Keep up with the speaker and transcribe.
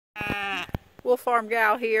Wolf Farm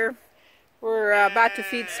gal here. We're about to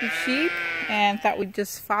feed some sheep and thought we'd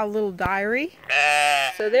just file a little diary.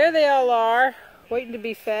 So there they all are, waiting to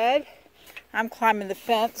be fed. I'm climbing the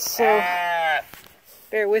fence, so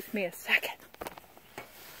bear with me a second.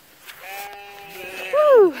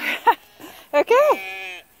 Woo! Okay.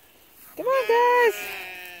 Come on, guys.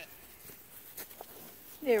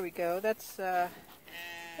 There we go. That's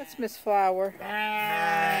Miss Flower.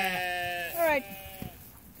 All right.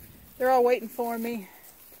 They're all waiting for me.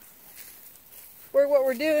 What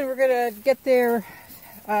we're doing, we're gonna get their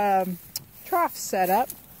trough set up.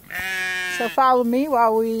 So follow me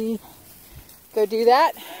while we go do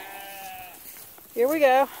that. Here we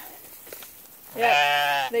go.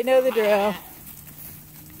 Yep, they know the drill.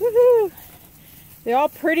 Woohoo! They're all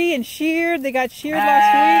pretty and sheared. They got sheared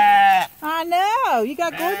last week. I know. You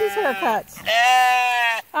got gorgeous haircuts.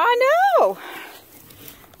 I know.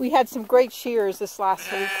 We had some great shears this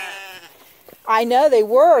last week. I know they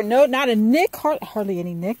were. No, not a nick. Hardly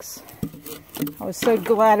any nicks. I was so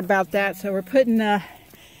glad about that. So we're putting,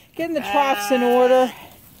 getting the troughs in order.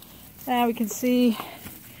 Now we can see.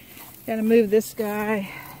 Gotta move this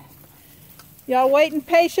guy. Y'all waiting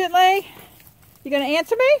patiently? You gonna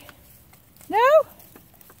answer me? No?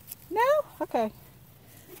 No? Okay.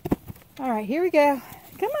 All right, here we go.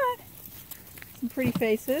 Come on. Some pretty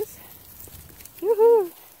faces.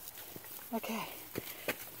 Woohoo. Okay.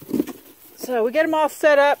 So we get them all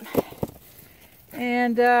set up.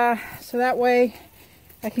 And so that way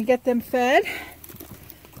I can get them fed.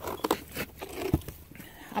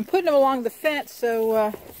 I'm putting them along the fence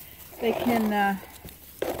so they can,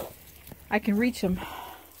 I can reach them.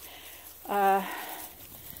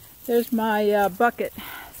 There's my bucket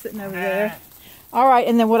sitting over there. All right,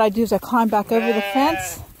 and then what I do is I climb back over the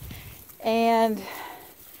fence and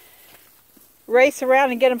race around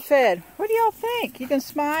and get them fed. What do y'all think? You can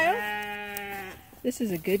smile? This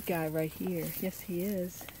is a good guy right here. Yes, he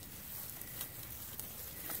is.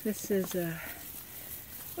 This is,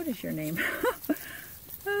 what is your name?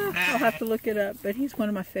 I'll have to look it up, but he's one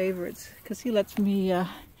of my favorites because he lets me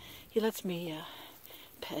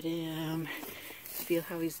pet him, feel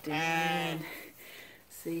how he's doing.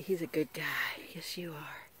 See, he's a good guy. Yes, you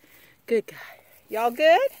are. Good guy. Y'all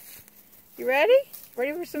good? You ready?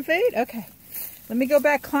 Ready for some food? Okay. Let me go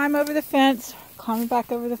back, climb over the fence. Climbing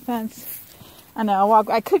back over the fence. I know,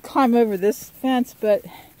 I could climb over this fence, but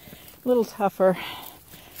a little tougher.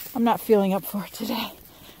 I'm not feeling up for it today.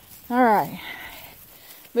 All right.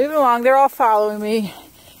 Moving along. They're all following me.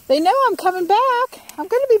 They know I'm coming back. I'm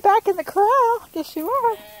going to be back in the corral. Yes, you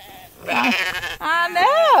are. I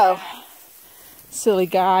know. Silly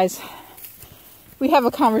guys. We have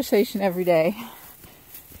a conversation every day.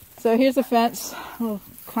 So here's the fence. I'll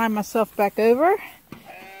climb myself back over.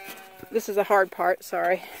 This is a hard part,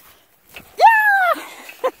 sorry. Yeah!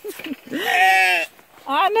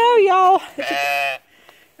 I know, y'all.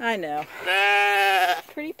 I know.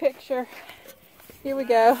 Pretty picture. Here we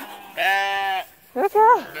go.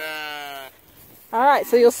 Okay. Alright,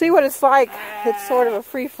 so you'll see what it's like. It's sort of a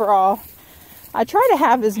free-for-all. I try to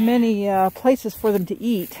have as many places for them to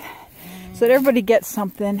eat so that everybody gets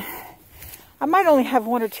something. I might only have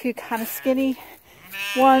one or two kind of skinny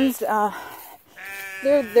ones.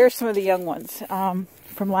 There's some of the young ones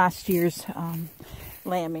from last year's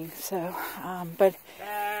lambing. So, but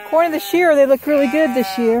according to the shearer, they look really good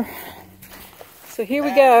this year. So here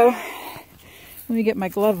we go. Let me get my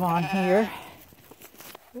glove on here.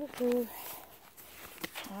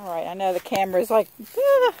 All right, I know the camera's like,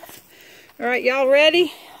 ah. All right, y'all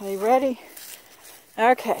ready? Are they ready?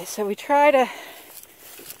 Okay, so we try to,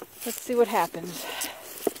 let's see what happens.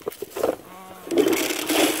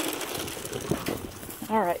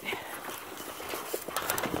 All right.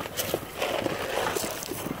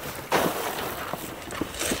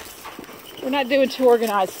 We're not doing too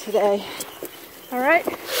organized today. All right.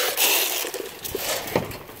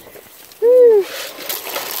 Woo.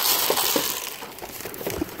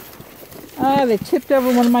 Ah, they tipped over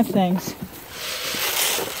one of my things.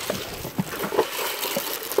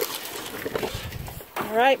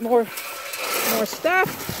 All right, more stuff.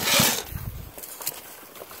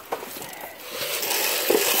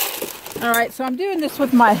 All right, so I'm doing this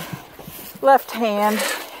with my left hand.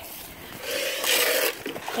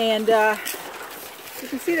 And you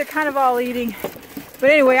can see they're kind of all eating. But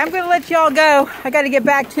anyway, I'm going to let y'all go. I got to get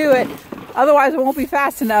back to it. Otherwise, it won't be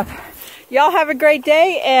fast enough. Y'all have a great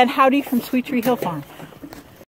day, and howdy from Sweet Tree Hill Farm.